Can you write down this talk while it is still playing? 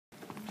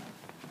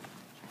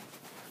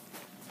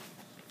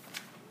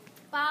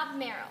Bob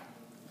Merrill,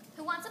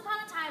 who once upon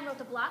a time wrote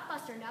the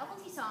blockbuster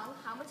novelty song,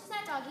 How Much Is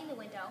That Doggy in the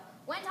Window,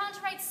 went on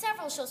to write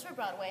several shows for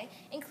Broadway,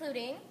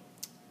 including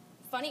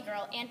Funny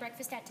Girl and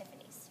Breakfast at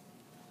Tiffany's.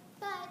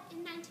 But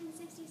in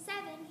 1967,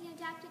 he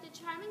adapted a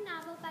charming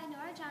novel by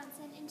Nora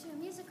Johnson into a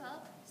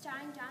musical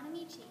starring John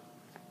Amici.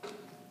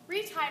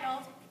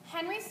 Retitled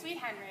Henry, Sweet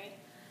Henry,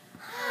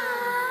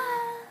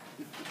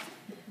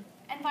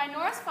 and by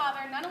Nora's father,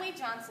 Nunnally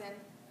Johnson,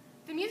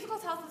 the musical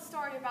tells the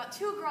story about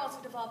two girls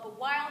who develop a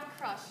wild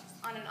crush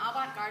on an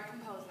avant-garde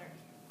composer.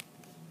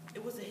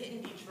 It was a hit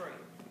in Detroit,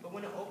 but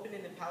when it opened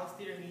in the Palace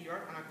Theater in New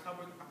York on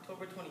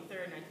October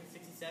 23rd,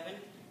 1967, it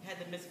had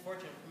the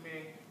misfortune of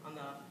premiering on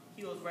the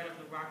heels right of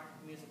the rock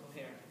musical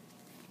Hair.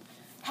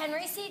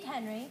 Henry, Sweet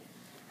Henry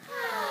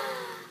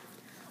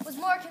was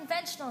more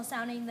conventional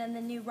sounding than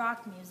the new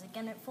rock music,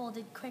 and it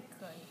folded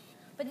quickly,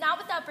 but not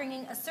without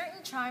bringing a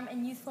certain charm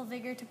and youthful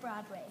vigor to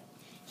Broadway.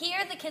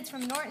 Here, the kids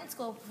from Norton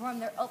School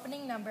performed their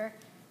opening number,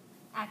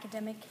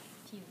 Academic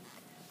Fugue.